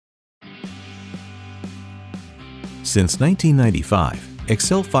Since 1995,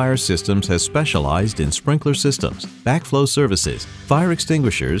 Accel Fire Systems has specialized in sprinkler systems, backflow services, fire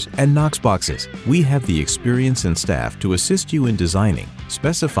extinguishers, and Knox boxes. We have the experience and staff to assist you in designing,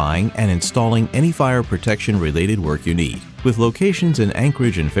 specifying, and installing any fire protection-related work you need. With locations in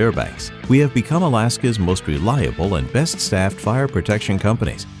Anchorage and Fairbanks, we have become Alaska's most reliable and best-staffed fire protection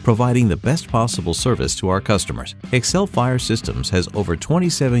companies, providing the best possible service to our customers. Accel Fire Systems has over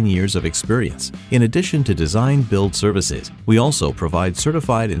 27 years of experience. In addition to design-build services, we also provide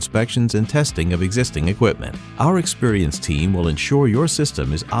certified inspections and testing of existing equipment. Our experienced team will ensure your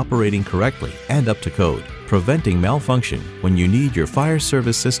system is operating correctly and up to code, preventing malfunction when you need your fire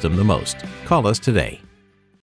service system the most. Call us today.